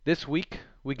This week,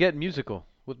 we get musical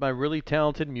with my really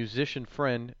talented musician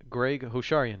friend, Greg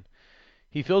Hosharian.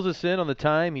 He fills us in on the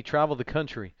time he traveled the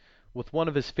country with one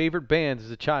of his favorite bands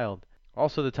as a child,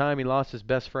 also the time he lost his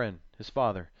best friend, his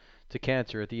father, to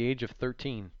cancer at the age of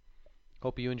 13.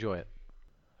 Hope you enjoy it.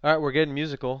 All right, we're getting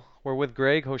musical. We're with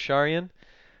Greg Hosharian.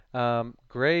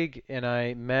 Greg and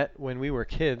I met when we were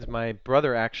kids. My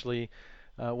brother actually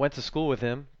went to school with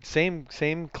him. Same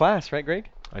class, right, Greg?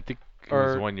 I think it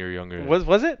was Or 1 year younger.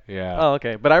 was it? Yeah, Oh,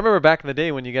 okay. But I remember back in the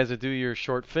day when you guys would do your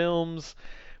short films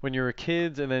when you were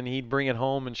kids, and then he'd bring it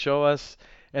home and show us.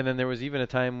 And then there was even a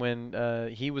time when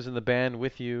he was in the band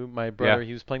with you, my yeah, brother.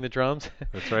 He was playing the drums,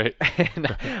 that's right.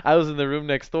 and I was in the room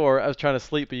next door. I was trying to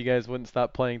sleep, but you guys wouldn't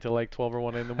stop playing till like 12 or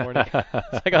 1 in the morning.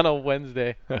 It's like on a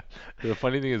Wednesday, The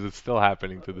funny thing is, it's still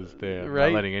happening to this day. I'm not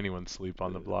right? letting anyone sleep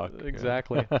on the block.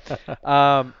 Exactly.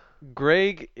 Yeah. Um,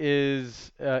 Greg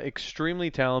is extremely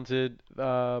talented.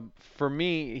 For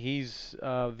me, he's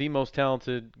the most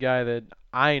talented guy that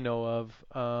I know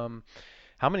of.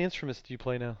 How many instruments do you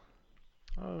play now?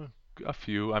 Uh, a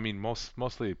few. I mean,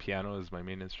 mostly piano is my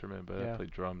main instrument, but I Yeah. play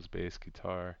drums, bass,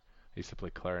 guitar. I used to play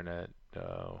clarinet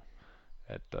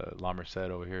at La Merced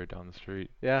over here down the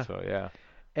street. Yeah. So yeah.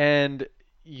 And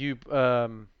you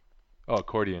Oh,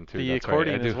 accordion too. the That's right.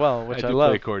 accordion as well, I which I do play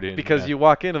love accordion. because Yeah. you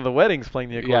walk into the weddings playing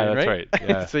the Yeah, accordion, that's right? right.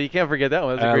 Yeah. So you can't forget that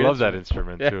one. That's And a I great love that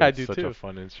instrument. instrument Yeah, too. I It's do such a too.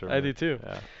 fun I do instrument. too.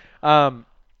 Yeah. Um,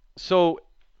 so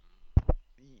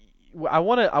I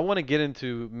want to get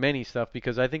into many stuff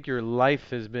because I think your life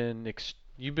has been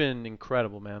you've been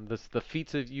incredible, man. The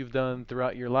feats that you've done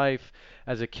throughout your life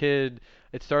as a kid,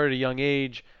 it started at a young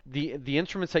age. The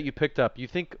instruments that you picked up, you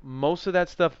think most of that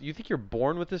stuff, you think you're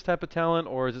born with this type of talent,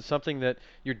 or is it something that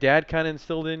your dad kind of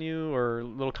instilled in you, or a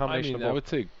little I combination of mean,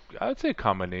 both? I would say a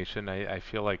combination. I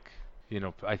feel like,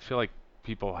 I feel like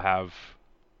people have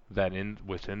that in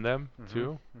within them Mhm.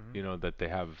 too. Mhm. That they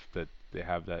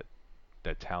have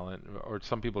that talent, or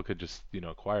some people could just,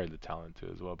 acquire the talent too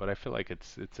as well. But I feel like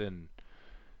it's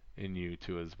in you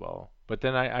too as well. But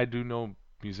then I do know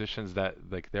musicians that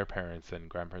like their parents and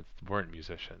grandparents weren't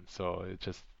musicians, so it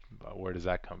just where does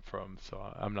that come from? So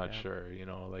I'm not Yeah. sure,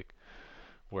 like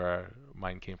where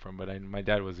mine came from. But my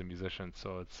dad was a musician,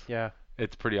 so Yeah.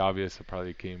 it's pretty obvious. A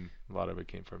lot of it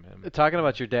came from him. Talking Yeah.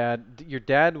 about your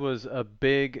dad was a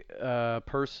big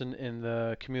person in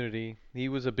the community. He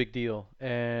was a big deal,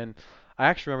 and I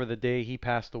actually remember the day he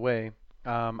passed away.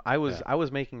 I was Yeah. I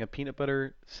was making a peanut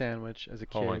butter sandwich as a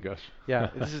Oh my kid. gosh. Yeah,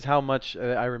 this is how much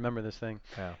I remember this thing.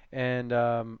 Yeah.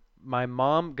 And my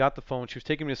mom got the phone. She was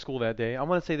taking me to school that day. I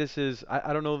want to say this is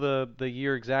I don't know the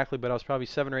year exactly, but I was probably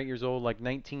 7 or 8 years old, like It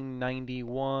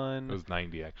 1991. was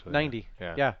 90 actually. Yeah. 90.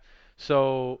 Yeah. Yeah.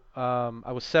 So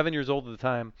I was 7 years old at the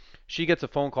time. She gets a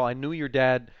phone call. I knew your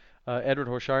dad, Edward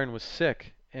Horsharian, was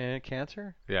sick and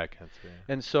cancer, Yeah. I can't say.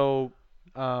 and so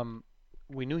um,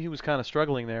 we knew he was kind of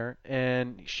struggling there.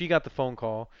 And she got the phone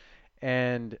call,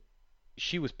 and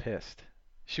she was pissed.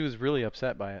 She was really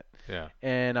upset by it. Yeah.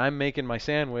 And I'm making my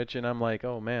sandwich, and I'm like,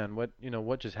 "Oh man,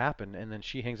 what just happened?" And then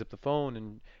she hangs up the phone,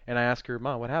 and I ask her,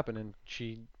 "Mom, what happened?" And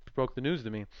she broke the news to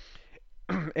me,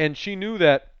 and she knew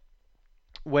that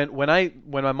when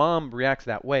my mom reacts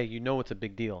that way, you know it's a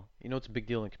big deal. You know it's a big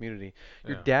deal in the community.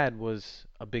 Your Yeah. dad was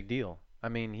a big deal. I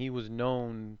mean, he was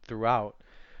known throughout.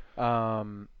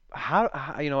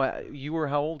 How you were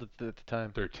how old at the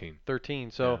time? 13.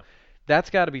 13. So Yeah. that's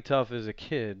got to be tough as a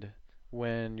kid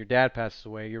when your dad passes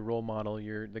away, your role model,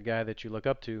 you're the guy that you look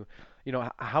up to.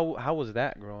 How was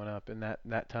that growing up in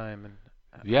that time and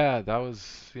Yeah, that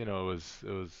was, it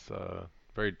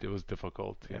was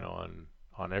difficult, yeah.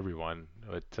 on everyone.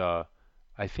 But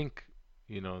I think,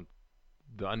 you know,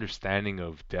 the understanding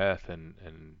of death and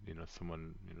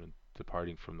someone,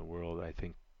 departing from the world, I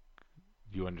think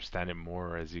you understand it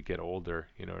more as you get older,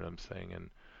 you know what I'm saying? And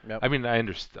Yep. I mean,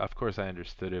 of course I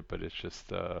understood it, but it's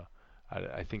just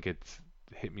I think it's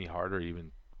hit me harder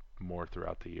even more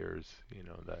throughout the years,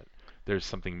 that there's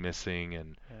something missing.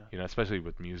 And Yeah. especially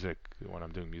with music, when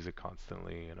I'm doing music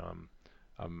constantly,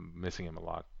 I'm missing him a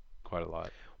lot, quite a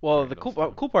lot Well, during the those cool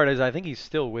times. part is I think he's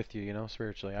still with you,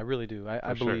 spiritually. I really do. I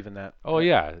For sure. believe in that. Oh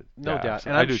yeah, No yeah, doubt.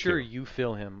 And I I'm do sure too. you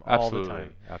feel him all the Absolutely,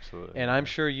 time. absolutely. And I'm Yeah,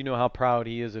 sure you know how proud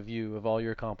he is of you, of all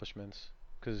your accomplishments.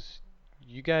 Because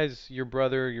you guys, your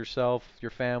brother, yourself, your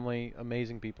family,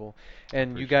 amazing people. I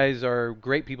And you appreciate it. guys are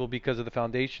great people because of the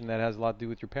foundation that has a lot to do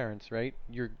with your parents, right?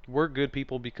 We're good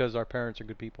people because our parents are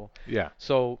good people. Yeah,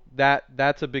 So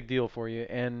that's a big deal for you.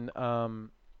 And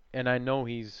I know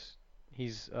he's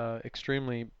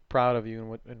extremely proud of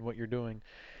you and what you're doing.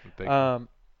 thank you. Um,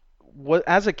 what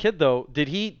as a kid though,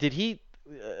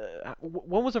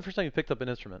 when was the first time you picked up an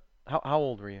instrument? How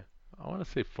old were you? I want to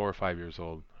say 4 or 5 years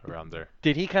old, around there.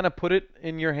 Did he kind of put it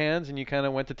in your hands and you kind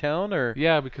of went to town, or?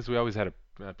 Yeah, because we always had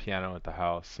a piano at the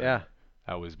house, Yeah, and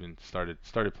I always been started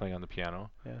playing on the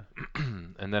piano. yeah.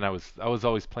 And then I was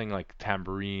always playing like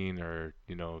tambourine or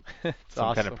It's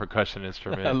some kind of awesome. percussion I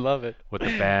instrument love it. with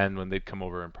the band when they'd come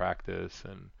over and practice,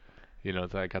 and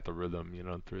so I got the rhythm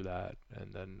through that.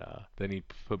 And then he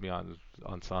put me on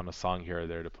a song here or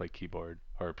there to play keyboard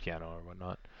or piano or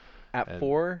whatnot. At And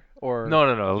 4 or no,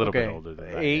 no, no, a little bit okay, older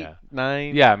than that. 8, Yeah,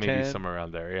 9, yeah, maybe 10. somewhere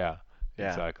around there. Yeah, Yeah,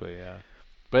 exactly. Yeah,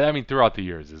 but I mean throughout the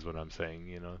years is what I'm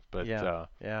saying. But yeah,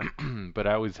 yeah, but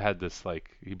I always had this, like,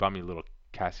 he bought me a little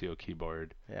Casio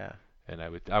keyboard, yeah, and I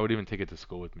would even take it to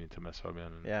school with me to mess around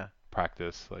and yeah,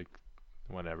 practice, like,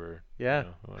 whenever yeah.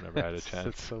 whenever I had a That's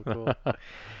chance. so cool.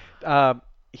 Um,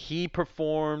 he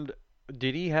performed.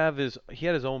 Did he have his? He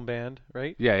had his own band,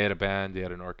 right? Yeah, he had a band, he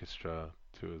had an orchestra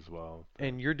too as well.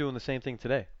 And you're doing the same thing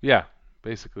today. Yeah,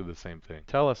 basically the same thing.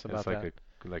 Tell us It's about like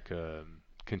that. a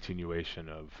continuation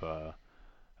of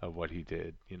what he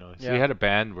did. So he Yeah. had a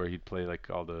band where he'd play like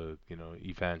all the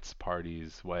events,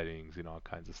 parties, weddings, all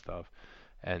kinds of stuff.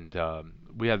 And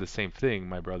we had the same thing,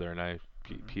 my brother and I,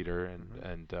 Hmm. Peter, Hmm.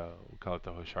 and we call it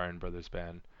the Hosharian Brothers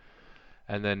Band.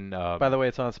 And then By the way,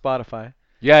 it's on Spotify.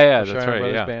 yeah, yeah, The that's Sharon right,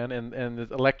 Brothers yeah, Band and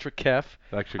the Electric Kef.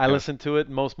 Electric I Cat. listen to it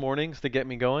most mornings to get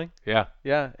me going. Yeah,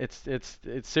 Yeah, it's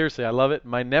seriously, I love it.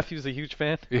 My nephew's a huge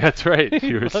fan. yeah, that's right. He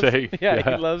You were loves, saying, yeah, he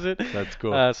yeah, loves it. that's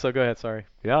cool. So go ahead. Sorry.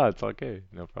 Yeah, it's okay,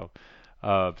 no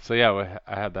problem. So yeah,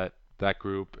 I had that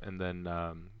group, and then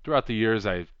throughout the years,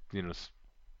 I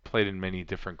played in many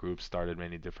different groups, started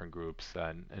many different groups,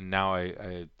 and now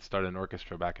I started an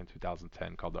orchestra back in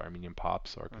 2010 called the Armenian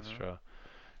Pops Hmm. Orchestra,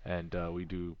 and we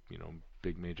do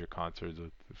big major concerts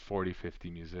with 40, 50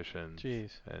 musicians,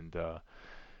 Jeez.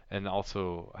 and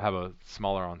also have a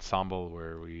smaller ensemble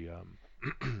where we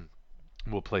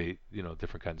will play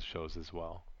different kinds of shows as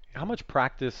well. How much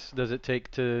practice does it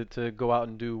take to go out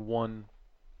and do one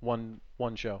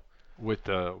show? With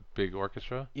the big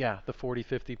orchestra. Yeah, the 40,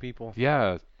 50 people.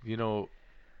 Yeah,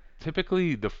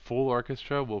 typically the full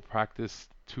orchestra will practice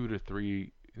 2 to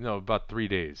 3, about 3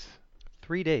 days.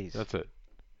 3 days. That's it.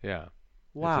 Yeah.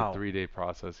 It's a Wow. 3 day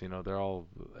process. They're all,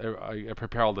 I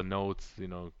prepare all the notes,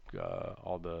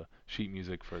 all the sheet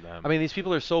music for I them. mean, these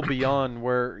people are so beyond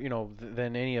where,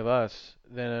 than any of us,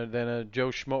 than a Joe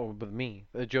Schmo with me,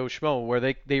 a Joe Schmo, where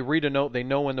they read a note, they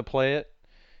know when to play it,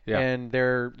 Yeah, and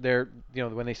they're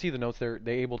when they see the notes, they're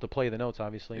able to play the notes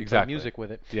obviously and play exactly. music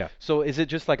with it. Yeah. So is it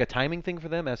just like a timing thing for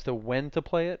them as to when to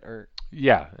play it, or?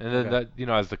 Yeah, and then Okay. that,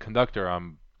 as the conductor,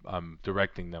 I'm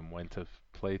directing them when to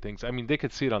play things. I mean, they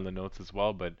could see it on the notes as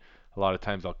well, but a lot of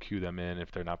times I'll cue them in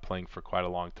if they're not playing for quite a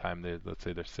long time. Let's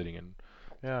say they're sitting and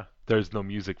Yeah. there's no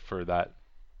music for that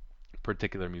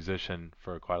particular musician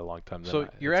for quite a long time. Then So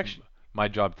it's my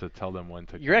job to tell them when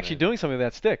to you're come actually in. doing something with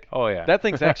that stick. Oh yeah, That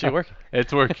thing's actually working.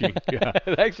 it's working. Yeah,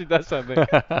 It actually does something.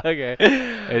 Okay.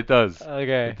 it does.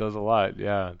 Okay. It does a lot.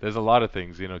 Yeah, there's a lot of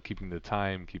things. Keeping the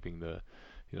time, keeping the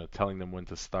telling them when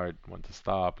to start, when to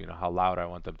stop, how loud I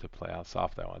want them to play, how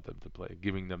soft I want them to play,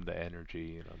 giving them the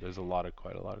energy, there's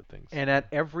quite a lot of things. And at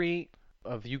every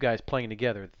of you guys playing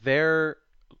together, they're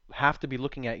have to be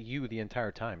looking at you the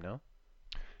entire time, no?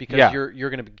 Because Yeah, you're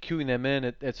going to be cueing them in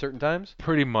at certain times.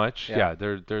 pretty much. Yeah.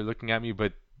 Yeah, they're looking at me,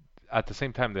 but at the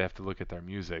same time they have to look at their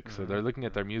music. So Mhm. they're looking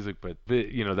at their Mhm. music, but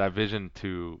that vision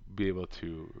to be able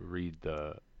to read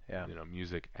the Yeah.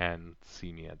 music and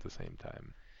see me at the same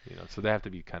time. So they have to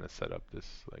be kind of set up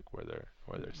this, like, where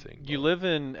they're seeing You both. live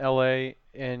in LA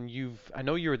and I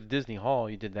know you were at Disney Hall,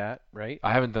 you did that, right?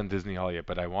 I haven't done Disney Hall yet,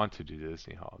 but I want to do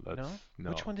Disney Hall. No? No.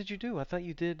 Which one did you do? I thought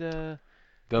you did The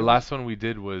there was last one we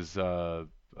did was over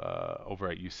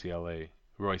at UCLA,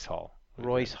 Royce Hall. We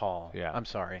Royce did. Hall. Yeah. I'm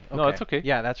sorry. No, Okay. it's okay.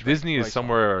 Yeah, that's right. Disney is Royce Hall.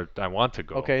 somewhere I want to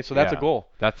go. Okay, so that's a Yeah, goal.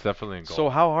 that's definitely a So goal.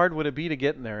 how hard would it be to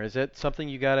get in there? Is it something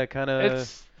you gotta kind of?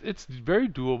 It's very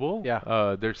doable.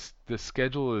 Yeah. There's the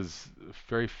schedule is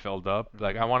very filled up.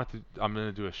 Like, Mhm. I'm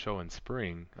gonna do a show in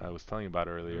spring. I was telling you about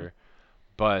Mhm. earlier,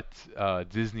 but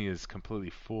Disney is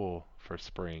completely full for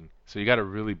spring, so you got to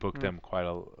really book Mm. them quite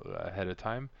ahead of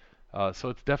time. So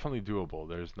it's definitely doable.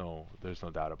 There's no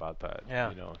doubt about that.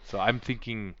 Yeah. So I'm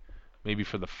thinking maybe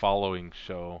for the following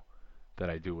show that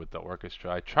I do with the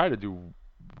orchestra, I try to do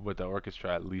with the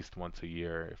orchestra at least once a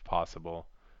year if possible.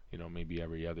 Maybe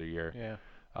every other year. Yeah.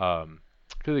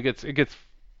 Because it gets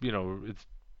it's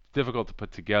difficult to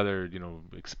put together,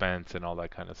 expense and all that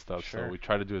kind of stuff. So Sure. we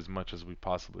try to do as much as we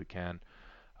possibly can.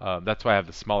 That's why I have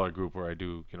the smaller group where I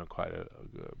do,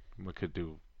 we could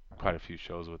do quite a few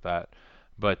shows with that.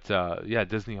 But yeah,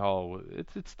 Disney Hall,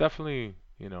 it's definitely,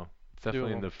 it's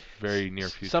definitely in Doable. the very near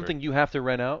future. Something you have to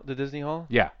rent out the Disney Hall?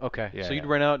 Yeah, Okay. yeah, So you'd yeah.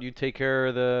 rent out, you take care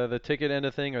of the ticket end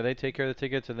of thing, or they take care of the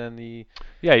tickets, and then the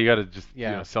Yeah, you got to just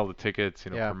yeah, sell the tickets,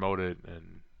 yeah. promote it,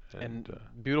 and And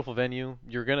beautiful venue.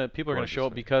 People are gonna gorgeous show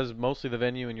up venue. because mostly the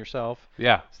venue and yourself.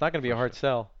 Yeah, It's not gonna be a for hard sure.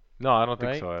 sell, No, I don't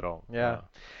think right? so at all. Yeah.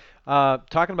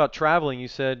 Talking about traveling, you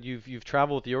said you've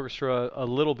traveled with the orchestra a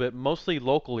little bit, mostly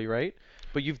locally, right?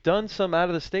 But you've done some out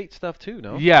of the state stuff too,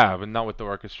 no? Yeah, but not with the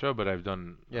orchestra, but I've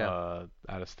done Yeah.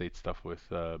 out of state stuff with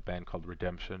a band called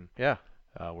Redemption, Yeah.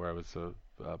 where I was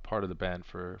a part of the band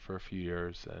for a few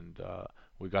years, and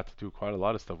we got to do quite a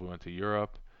lot of stuff. We went to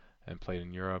Europe and played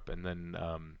in Europe, and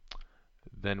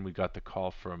then we got the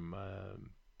call from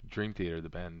Dream Theater, the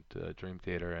band Dream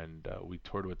Theater, and we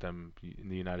toured with them in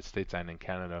the United States and in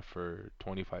Canada for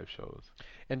 25 shows.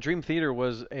 And Dream Theater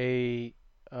was a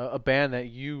band that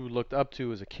you looked up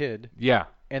to as a kid, Yeah,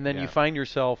 and then you yeah, find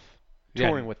yourself yeah,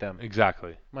 touring with them.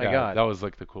 exactly. My Yeah, God, that was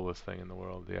like the coolest thing in the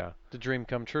world. Yeah, the dream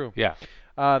come true. yeah,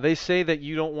 They say that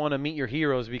you don't want to meet your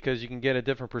heroes because you can get a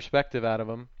different perspective out of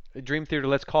them. Dream Theater,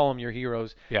 let's call them your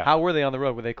heroes. yeah. How were they on the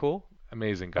road? Were they cool?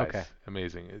 Amazing guys, Okay.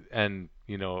 amazing. And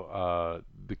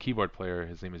the keyboard player,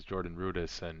 his name is Jordan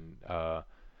Rudis, and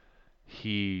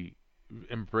he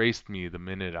embraced me the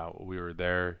minute we were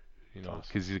there. Awesome.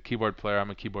 Because he's a keyboard player, I'm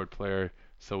a keyboard player,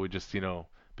 so we just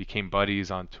became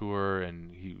buddies on tour,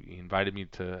 and he invited me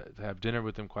to have dinner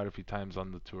with him quite a few times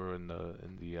on the tour in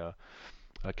the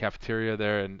cafeteria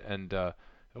there, and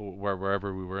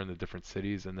wherever we were in the different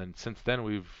cities. And then since then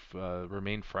we've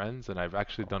remained friends, and I've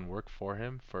actually done work for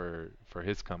him for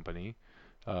his company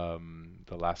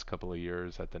the last couple of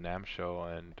years at the NAMM show,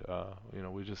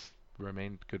 and we just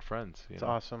remained good friends. It's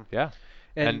awesome. Yeah,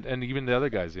 And and even the other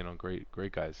guys,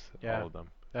 great guys, yeah, all of them.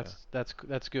 Yeah,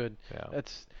 that's good. yeah,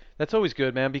 That's always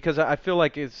good, man, because I feel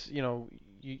like it's,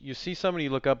 you see somebody you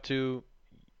look up to,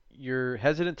 you're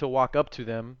hesitant to walk up to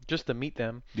them just to meet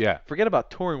them. yeah, Forget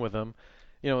about touring with them.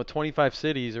 25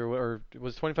 cities or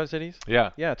was it 25 cities? yeah,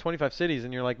 Yeah, 25 cities,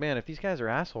 and you're like, man, if these guys are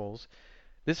assholes,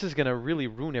 this is gonna really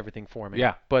ruin everything for me.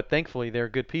 yeah, But thankfully, they're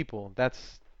good people.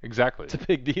 exactly. It's a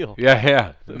big deal. Yeah, yeah.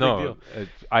 It's a big No, deal.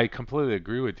 I completely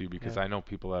agree with you because Yeah. I know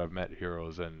people that have met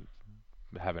heroes and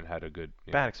haven't had a good,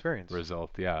 Bad experience.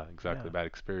 result. Yeah, exactly. Yeah. Bad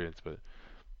experience, but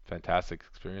fantastic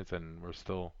experience, and we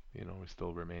still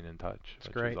remain in touch, It's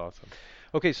which is great. awesome.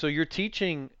 Okay, so you're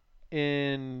teaching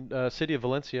in city of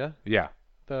Valencia, Yeah,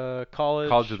 the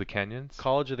College of the Canyons.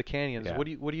 College of the Canyons. Yeah.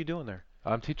 What are you doing there?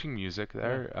 I'm teaching music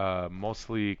there,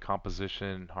 mostly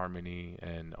composition, harmony,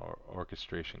 and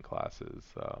orchestration classes.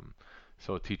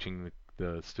 So teaching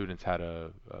the students how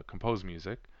to compose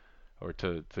music, or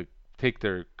to take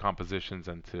their compositions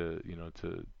and to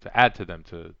add to them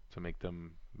to make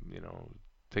them you know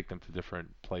take them to different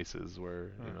places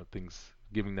where things,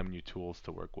 giving them new tools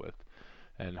to work with,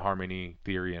 and harmony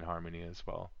theory and harmony as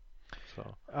well.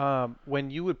 So. When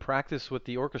you would practice with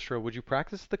the orchestra, would you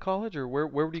practice at the college, or where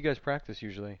would you guys practice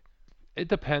usually? It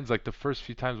depends. Like the first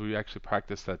few times we actually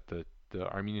practiced at the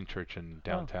Armenian church in Oh,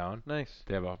 downtown. nice,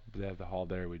 They have the hall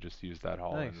there. We just used that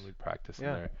hall and nice. we'd practice in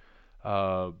Yeah. there.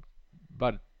 Uh,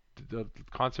 but the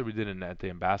concert we did at the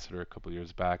Ambassador a couple of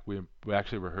years back, we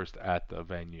actually rehearsed at the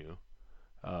venue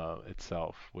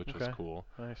itself, which was Okay, cool.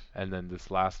 nice. And then this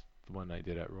last one I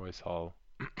did at Royce Hall,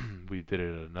 we did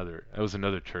it at it was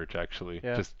another church actually,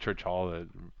 Yeah, just church hall that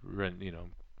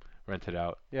rented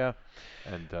out, yeah.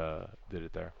 and did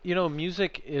it there.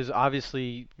 Music is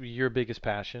obviously your biggest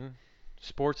passion.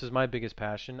 Sports is my biggest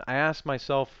passion. I ask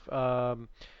myself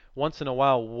once in a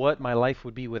while what my life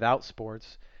would be without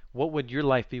sports. What would your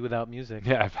life be without music?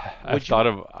 Yeah, I've Would you? thought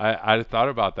of I thought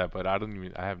about that, but I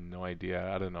have no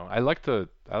idea. I don't know. I like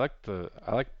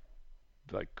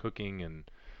cooking, and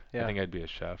I Yeah, think I'd be a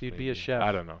chef you'd be a maybe. chef.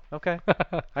 I don't know. Okay,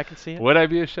 I can see it. Would I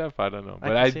be a chef? I don't know. I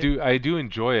But can see it. I do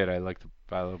enjoy it. I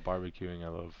love barbecuing. I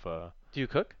love Do you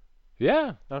cook?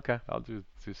 yeah. Okay. I'll do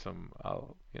some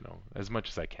as much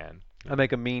as I can. I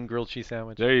make a mean grilled cheese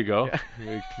sandwich. There you go. Yeah.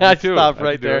 Me I too. stop I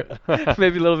right can do there. it.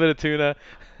 Maybe a little bit of tuna,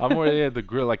 I'm more the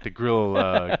grill, like the grill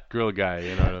guy,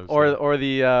 you know what I'm or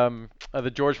saying?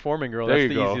 the George Foreman grill. There That's you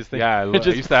the go. easiest thing. Yeah, I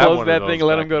Just used to have close one of that those thing and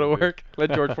let him back go in to the day. work.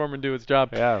 Let George Foreman do his job.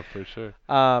 Yeah, for sure.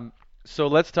 So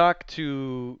let's talk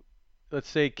to, let's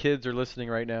say kids are listening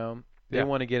right now. They Yeah.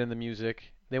 want to get into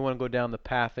music. They want to go down the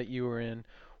path that you were in.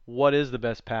 What is the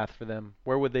best path for them?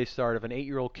 Where would they start if an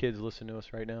 8-year-old kid's listening to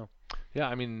us right now? Yeah,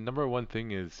 I mean, number one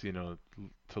thing is,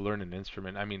 to learn an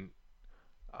instrument. I mean,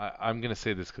 I'm gonna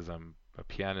say this because I'm a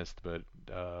pianist, but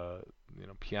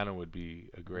piano would be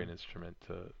a great Mm. instrument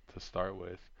to start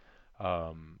with.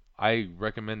 I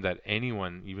recommend that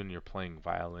anyone, even you're playing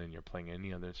violin, you're playing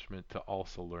any other instrument, to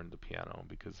also learn the piano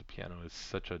because the piano is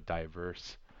such a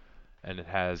diverse and it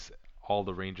has all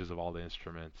the ranges of all the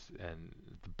instruments and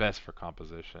the best for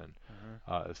composition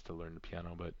Hmm. is to learn the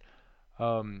piano. But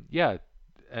yeah,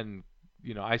 and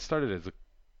I started as a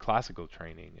classical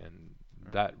training, and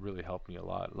that really helped me a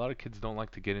lot. A lot of kids don't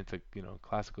like to get into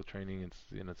classical training.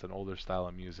 It's an older style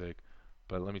of music,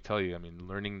 but let me tell you, I mean,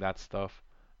 learning that stuff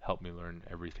helped me learn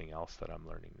everything else that I'm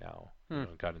learning now. Hmm.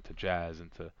 Got into jazz,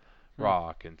 into Hmm.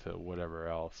 rock, into whatever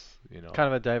else, Kind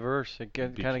of a diverse. It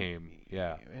kind became,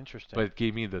 yeah. of interesting. But it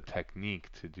gave me the technique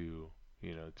to do,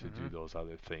 to do Hmm. those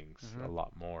other things a Hmm.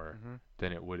 lot more Hmm.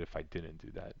 than it would if I didn't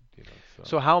do that. So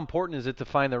So how important is it to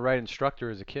find the right instructor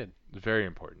as a kid? very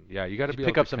important. Yeah, you got to You be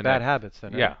able pick to up some bad connect. habits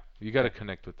then, right? Yeah, you got to Okay.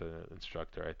 connect with the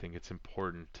instructor. I think it's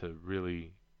important to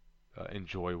really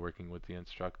enjoy working with the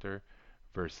instructor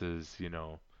versus, you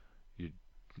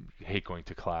hate going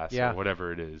to class or Yeah.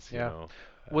 whatever it is. Yeah. Uh,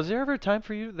 Was there ever a time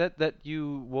for you that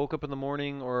you woke up in the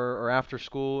morning or after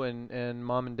school and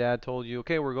mom and dad told you,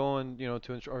 okay, we're going,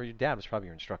 to or your dad was probably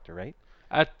your instructor, right?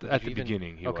 Or did at you the even?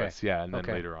 beginning he Okay. was, yeah, and then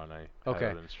Okay. later on I had Okay.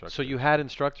 other So you instructors. had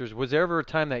instructors. Was there ever a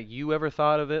time that you ever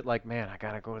thought of it like, man, I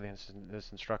gotta go to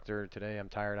this instructor today. I'm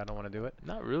tired. I don't want to do it.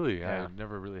 Not really. I Yeah.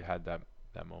 never really had that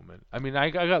moment. I mean, I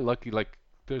got lucky. Like,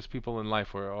 there's people in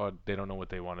life where they don't know what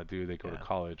they want to do. They go to Yeah.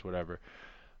 college, whatever.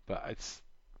 But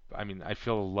I mean, I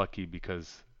feel lucky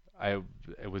because I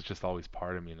it was just always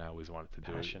part of me, and I always wanted to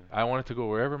do it. Passion. I wanted to go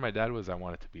wherever my dad was. I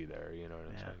wanted to be there. You know what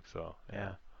I'm Yeah. saying? So yeah,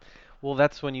 Yeah. Well,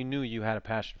 that's when you knew you had a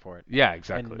passion for it, yeah, and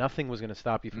exactly. nothing was gonna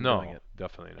stop you from doing No, it.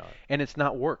 definitely not. And it's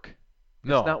not work. It's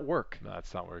No, not work. no,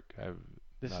 it's not work.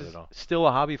 This Not at is all. still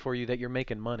a hobby for you that you're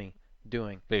making money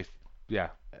doing. Faith. Yeah,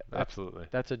 That's absolutely.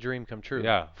 that's a dream come true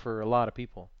Yeah, for a lot of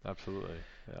people. absolutely.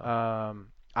 Yeah.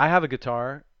 I have a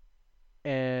guitar,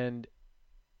 and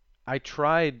I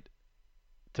tried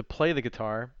to play the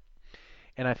guitar,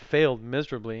 and I failed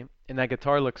miserably. And that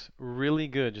guitar looks really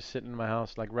good, just sitting in my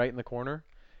house, like right in the corner,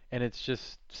 and it's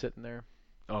just sitting there.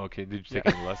 Oh, okay. Did you Yeah. take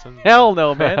any lessons? Hell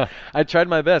no, man. I tried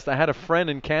my best. I had a friend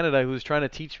in Canada who was trying to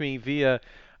teach me via,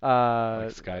 Like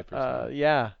Skype or something?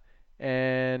 yeah,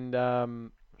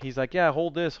 and he's like, yeah,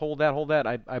 hold this, hold that, hold that.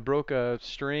 I broke a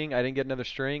string. I didn't get another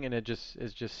string, and it just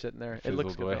is just sitting there. It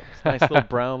looks Fizzled good away. though. It's a nice little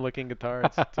brown looking guitar.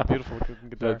 It's a beautiful looking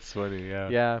guitar. That's funny, yeah.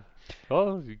 Yeah,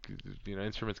 Well,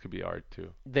 instruments could be art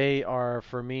too. they are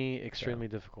for me Yeah. extremely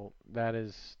difficult.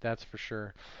 That's for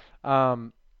sure.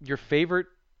 Your favorite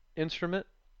instrument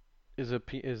is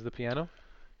the piano?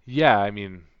 Yeah, I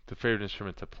mean, the favorite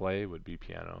instrument to play would be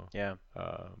piano. Yeah.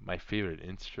 My favorite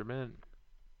instrument?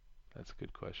 That's a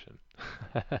good question.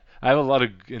 I have a lot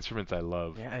of instruments I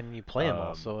love. Yeah, and you play them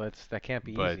all, Um, so that can't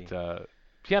be easy. but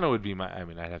piano would be I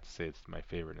mean, I'd have to say it's my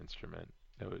favorite instrument.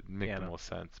 That would make the Piano. most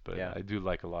sense, but Yeah. I do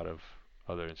like a lot of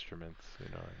other instruments,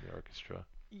 in the orchestra.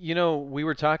 We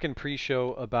were talking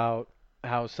pre-show about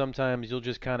how sometimes you'll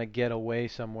just kind of get away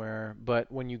somewhere,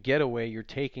 but when you get away, you're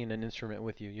taking an instrument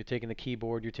with you. You're taking the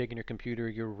keyboard, you're taking your computer,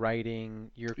 you're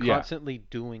writing, you're Yeah, constantly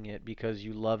doing it because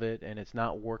you love it and it's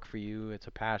not work for you, it's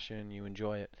a passion, you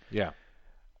enjoy it. yeah.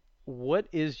 What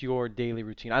is your daily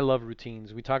routine? I love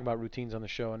routines. We talk about routines on the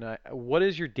show, and what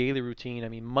is your daily routine? I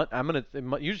mean,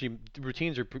 usually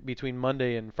routines are between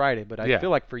Monday and Friday, but I Yeah,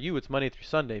 feel like for you it's Monday through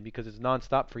Sunday because it's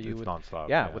nonstop for you it's with nonstop.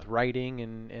 yeah, Yeah, with writing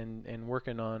and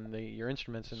working on your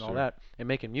instruments and all sure. that and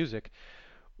making music.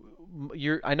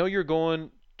 I know you're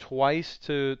going twice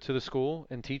to the school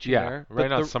and teaching Yeah, there, right but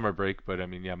now it's summer break, but I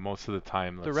mean, yeah, most of the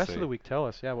time, the let's rest of say, the week, tell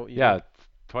us, yeah, what you yeah, do.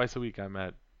 twice a week I'm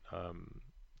at um,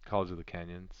 College of the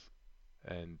Canyons,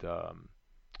 and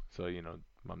so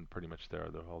I'm pretty much there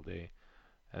the whole day.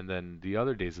 And then the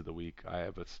other days of the week, I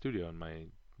have a studio in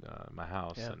my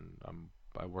house, Yeah. and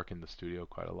I work in the studio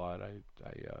quite a lot. I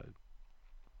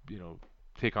you know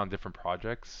take on different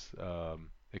projects.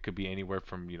 It could be anywhere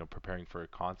from preparing for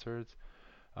concerts,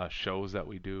 shows that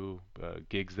we do,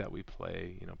 gigs that we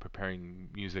play, preparing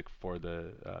music for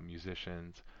the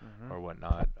musicians Mhm. or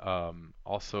whatnot.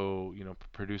 Also,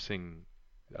 producing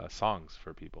songs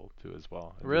for people too as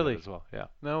well. I do that Really? as well. Yeah,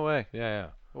 No way. yeah, yeah.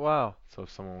 Wow. So if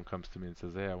someone comes to me and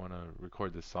says, "Hey, I want to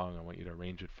record this song. I want you to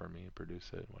arrange it for me and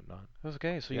produce it and whatnot." That's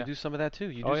okay. So you Yeah. do some of that too.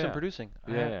 You Oh do some yeah. producing.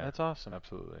 Yeah, yeah. That's awesome.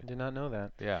 Absolutely. I did not know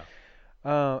that. Yeah.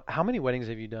 How many weddings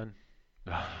have you done?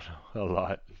 A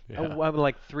lot. Oh, Yeah.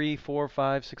 like three, four,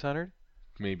 five, 600?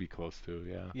 Maybe close to.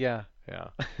 Yeah. Yeah. Yeah.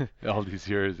 All these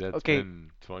years, it's Okay,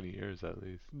 been 20 years at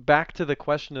least. back to the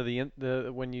question of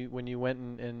the when you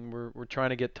went and were trying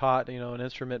to get taught, an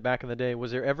instrument back in the day.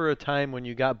 Was there ever a time when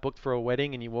you got booked for a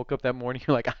wedding and you woke up that morning,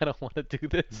 you're like, I don't want to do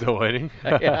this? The wedding?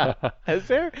 Yeah. Is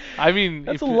there? I mean,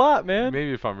 That's a lot, man.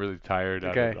 maybe if I'm really tired,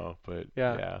 I don't Okay. know, but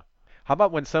Yeah. yeah. How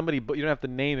about when somebody, you don't have to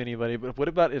name anybody, but what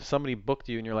about if somebody booked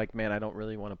you and you're like, man, I don't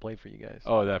really want to play for you guys?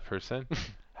 Oh, that person?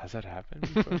 Has that happened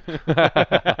before?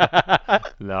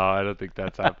 No, I don't think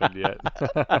that's happened yet.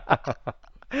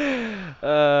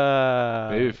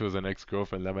 Maybe if it was an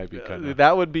ex-girlfriend, that might be kind of.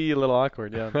 That would be a little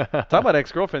awkward, yeah. Talk about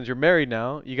ex-girlfriends. You're married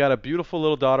now. You got a beautiful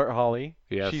little daughter, Holly.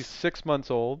 Yes. She's 6 months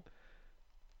old,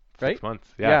 right? 6 months.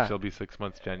 Yeah, Yeah. she'll be 6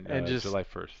 months And just July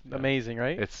 1st. Yeah. amazing,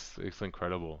 right? It's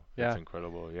incredible. Yeah. It's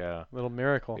incredible. Yeah. Little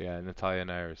miracle. Yeah, Natalia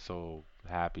and I are so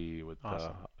happy with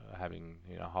Awesome. having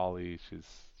Holly.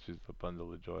 She's a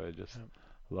bundle of joy. I just Yep.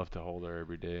 love to hold her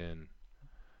every day and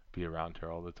be around her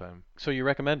all the time. So you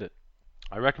recommend it?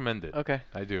 I recommend it. Okay.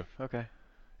 I do. Okay.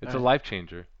 It's All a right. life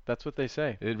changer. That's what they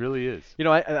say. It really is.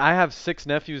 I have 6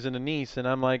 nephews and a niece, and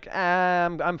I'm like,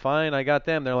 I'm fine. I got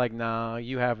them. They're like, nah,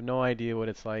 you have no idea what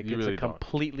it's like. You It's really a don't.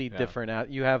 completely Yeah. different.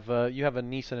 You have a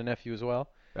niece and a nephew as well.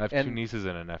 I have two And nieces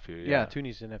and a nephew. yeah, 2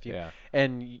 nieces and a nephew. Yeah.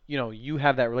 And you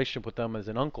have that relationship with them as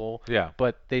an uncle, Yeah.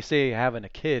 but they say having a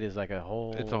kid is like a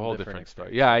whole It's a whole different story.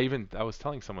 experience. Yeah, I was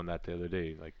telling someone that the other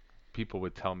day. Like, people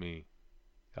would tell me,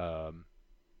 um,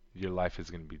 your life is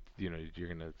gonna be, you're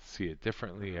gonna see it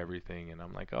differently, everything, and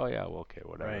I'm like, oh yeah, well, okay,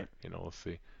 whatever, Right. We'll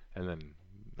see. And then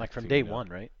Like next from thing day you know, one,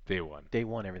 right? day one, Day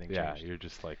one, everything yeah, changed. you're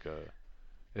just like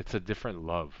it's a different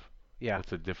love. Yeah.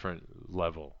 It's a different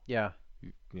level. Yeah.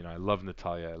 I love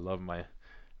Natalia. I love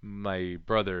my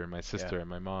brother and my sister Yeah. and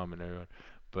my mom and everyone,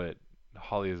 but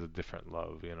Holly is a different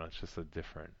love. It's just a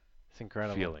different It's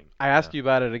incredible. feeling. I asked you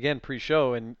about it again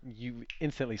pre-show, and you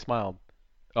instantly smiled.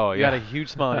 Oh You yeah. had a huge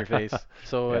smile on your face.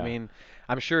 So, I Yeah. mean,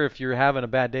 I'm sure if you're having a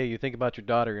bad day, you think about your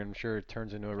daughter, and I'm sure it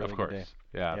turns into a really Of good course. day.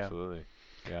 Yeah, Yeah. absolutely.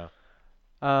 Yeah.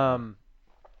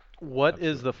 What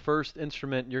is the Absolutely. first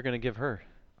instrument you're going to give her?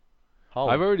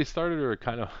 Holly. I've already started her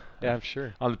kind of Yeah, I'm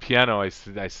sure. on the piano.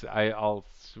 I'll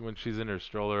when she's in her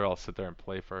stroller, I'll sit there and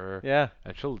play for her, Yeah,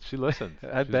 and she listens.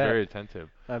 I She's bet. very attentive.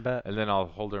 I bet. And then I'll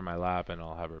hold her in my lap and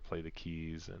I'll have her play the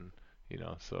keys and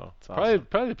so That's probably awesome.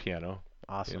 probably the piano.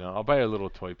 Awesome. I'll buy her a little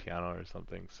toy piano or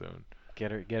something soon.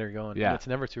 Get her going. Yeah. It's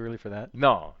never too early for that.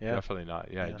 No, Yeah. definitely not.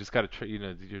 Yeah, Yeah. you just gotta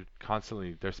you're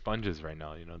constantly, they're sponges right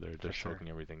now. They're sure. soaking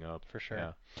everything up. For sure.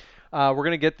 Yeah. We're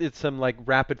gonna get it some like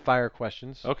rapid fire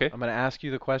questions. Okay. I'm gonna ask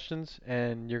you the questions,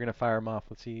 and you're gonna fire them off.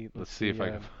 Let's see. Let's see if I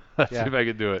can. um, Let's yeah. see if I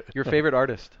can do it. Your favorite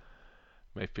artist?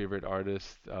 My favorite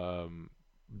artist,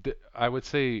 I would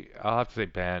say I'll have to say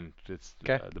band. It's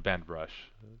Okay. The band Rush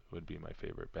would be my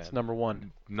favorite band. It's number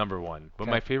one. Number one. But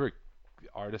Okay. my favorite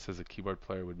artist as a keyboard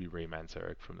player would be Ray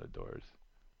Manzarek from The Doors.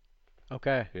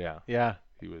 Okay. Yeah, Yeah,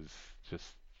 he was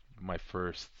just my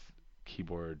first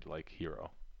keyboard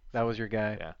hero. that was your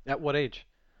guy. Yeah. At what age?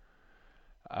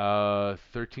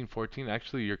 13, 14.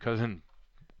 Actually, your cousin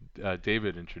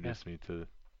David introduced me to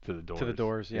The Doors. To The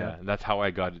Doors, yeah. And that's how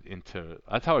I got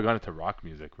into rock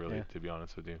music, really, Yeah. to be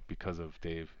honest with you, because of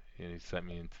Dave. And he sent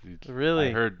me into. Really?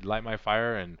 I heard "Light My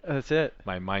Fire" and That's it.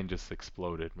 my mind just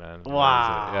exploded, man. That was it.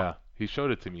 Wow. Yeah. He showed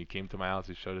it to me. He came to my house.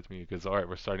 He showed it to me. He goes, "All right,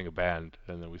 we're starting a band,"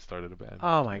 and then we started a band.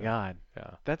 Oh my Yeah. God.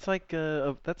 Yeah. That's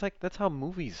how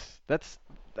movies. That's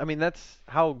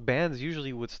how bands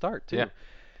usually would start too. Yeah.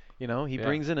 He Yeah.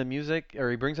 brings in a music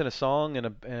or he brings in a song and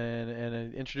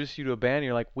introduces you to a band. And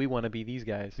you're like, we want to be these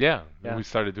guys. Yeah. Yeah. We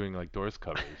started doing Doors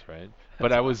covers, right? That's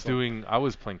But I was awesome.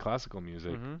 playing classical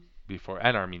music Mhm. before,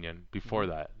 and Armenian before Mhm.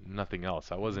 that. Nothing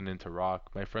else. I wasn't into rock.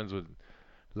 My friends would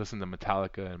listen to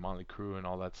Metallica and Motley Crue and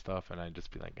all that stuff, and I'd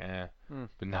just be like, eh. Mm.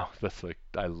 But now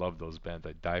I love those bands.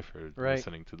 I die for Right.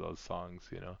 listening to those songs.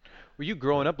 Were you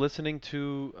growing up listening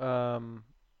to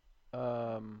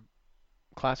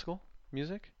classical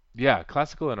music? Yeah,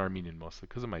 classical and Armenian mostly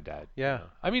because of my dad. Yeah.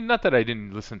 I mean, not that I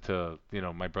didn't listen to,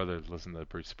 my brother listened to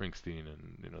Bruce Springsteen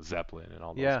and, Zeppelin and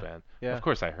all those Yeah, bands. yeah. Of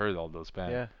course, I heard all those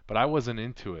bands, Yeah. but I wasn't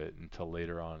into it until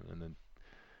later on,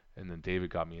 and then David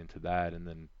got me into that, and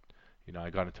then, I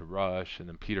got into Rush, and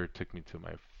then Peter took me to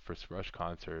my first Rush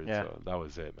concert. Yeah. So that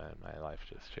was it, man. My life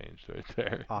just changed right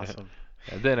there. Awesome.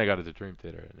 And then I got into Dream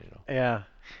Theater, and Yeah.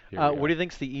 here we What are. do you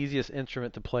think's the easiest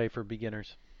instrument to play for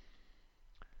beginners?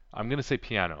 I'm gonna say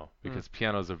piano because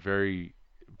piano,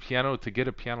 to get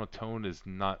a piano tone is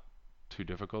not too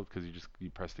difficult because you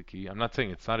press the key. I'm not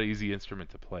saying it's not an easy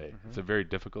instrument to play. Mhm. It's a very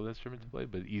difficult instrument to play,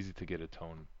 but easy to get a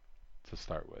tone to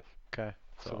start with. Okay.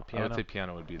 So So I would piano. say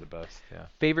piano would be the best. Yeah.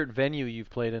 Favorite venue you've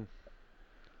played in?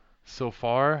 So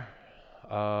far,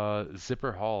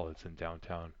 Zipper Hall. It's in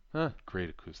downtown. Huh. Great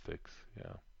acoustics.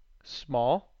 Yeah.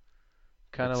 Small,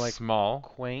 kind of It's like small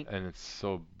quaint. and it's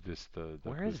so just the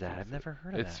Where is that? acoustics. I've never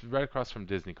heard of It's right across from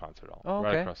Disney Concert Hall. Oh,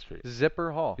 Right okay. across the street.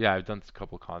 Zipper Hall. Yeah, I've done a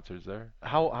couple concerts there.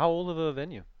 How old of a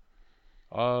venue?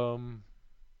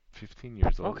 15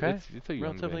 years old. Okay. It's a young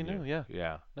Relatively venue. new, yeah.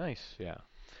 Yeah. Nice. Yeah.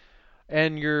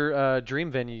 And your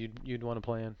dream venue you'd want to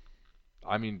play in?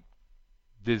 I mean,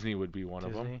 Disney would be one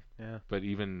of them, Disney, yeah. but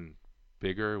even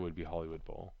bigger would be Hollywood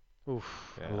Bowl.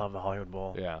 Oof, I Yeah. love the Hollywood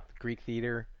Bowl. Yeah. Greek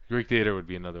theater. Greek Theater would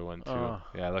be another one too. Oh.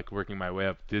 Yeah, I like working my way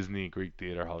up. Disney, Greek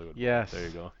Theater, Hollywood Bowl. Yes. There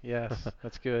you go. Yes,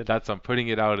 that's good. I'm putting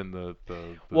it out in the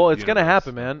Well, it's gonna universe.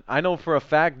 happen, man. I know for a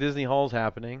fact Disney Hall's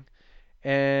happening,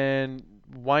 and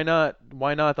why not?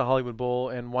 Why not the Hollywood Bowl,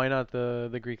 and why not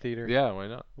the Greek theater? Yeah, why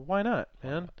not? Why not,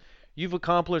 man? You've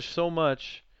accomplished so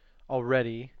much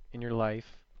already in your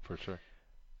life. For sure.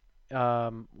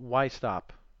 Why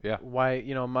stop? Yeah. Why?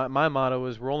 My motto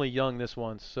is we're only young this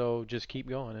once, so just keep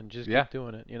going and just Yeah. keep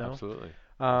doing it. Absolutely.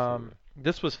 Absolutely.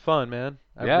 This was fun, man.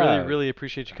 I Yeah. really, really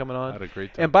appreciate you coming I on. had a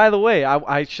great time. And by the way,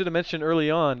 I should have mentioned early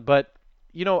on, but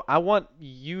I want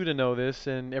you to know this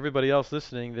and everybody else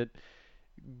listening that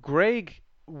Greg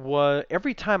was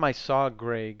every time I saw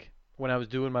Greg when I was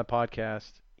doing my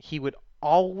podcast, he would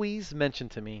always mention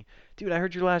to me, "Dude, I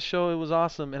heard your last show. It was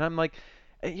awesome." And I'm like,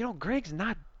 Greg's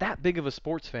not that big of a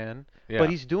sports fan, Yeah. but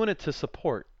he's doing it to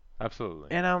support. Absolutely.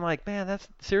 And I'm like, man, that's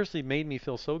seriously made me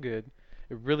feel so good.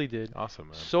 It really did. Awesome,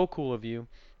 man. So cool of you.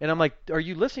 And I'm like, are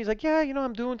you listening? He's like, yeah,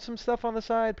 I'm doing some stuff on the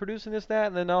side, producing this, that,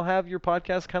 and then I'll have your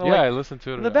podcast kind of Yeah, like I listen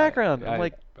to it in the background. I'm I-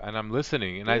 like, and I'm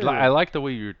listening, and Dude. I like the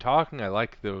way you're talking. I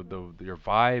like the your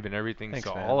vibe and everything. Thanks,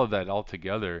 so man. all of that all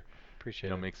together,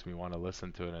 appreciate it. makes me want to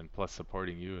listen to it. And plus,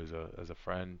 supporting you as a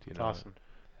friend, It's awesome.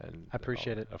 And I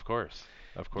appreciate it. Of course,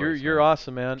 You're man.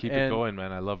 awesome, man. Keep and it going,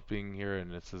 man. I love being here,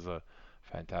 and this is a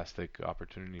fantastic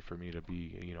opportunity for me to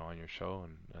be, on your show,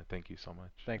 and I thank you so much.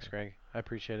 Thanks, Greg. I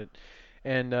appreciate it.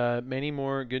 And many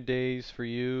more good days for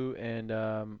you,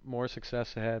 and more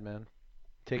success ahead, man.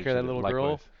 Take care of that little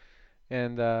girl, Likewise.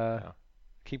 and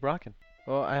keep rocking.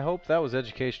 Well, I hope that was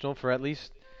educational for at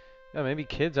least maybe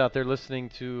kids out there listening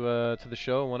to the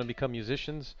show and want to become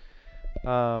musicians.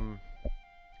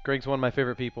 Greg's one of my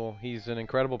favorite people. He's an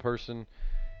incredible person,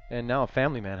 and now a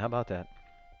family man. How about that?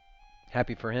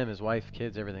 Happy for him, his wife,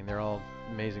 kids, everything. They're all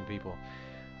amazing people.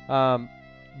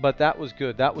 But that was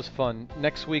good. That was fun.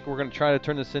 Next week we're going to try to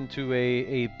turn this into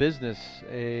a business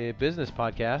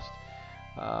podcast.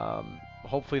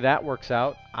 Hopefully that works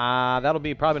out. That'll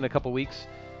be probably in a couple weeks.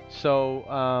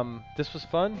 So this was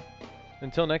fun.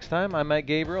 Until next time, I'm Mike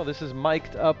Gabriel. This is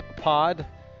Mic'd Up Pod.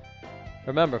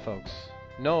 Remember, folks,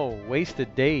 no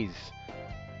wasted days.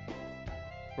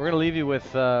 We're going to leave you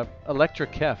with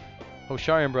Electric Kef,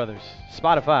 Hosharian Brothers,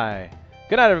 Spotify.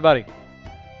 Good night, everybody.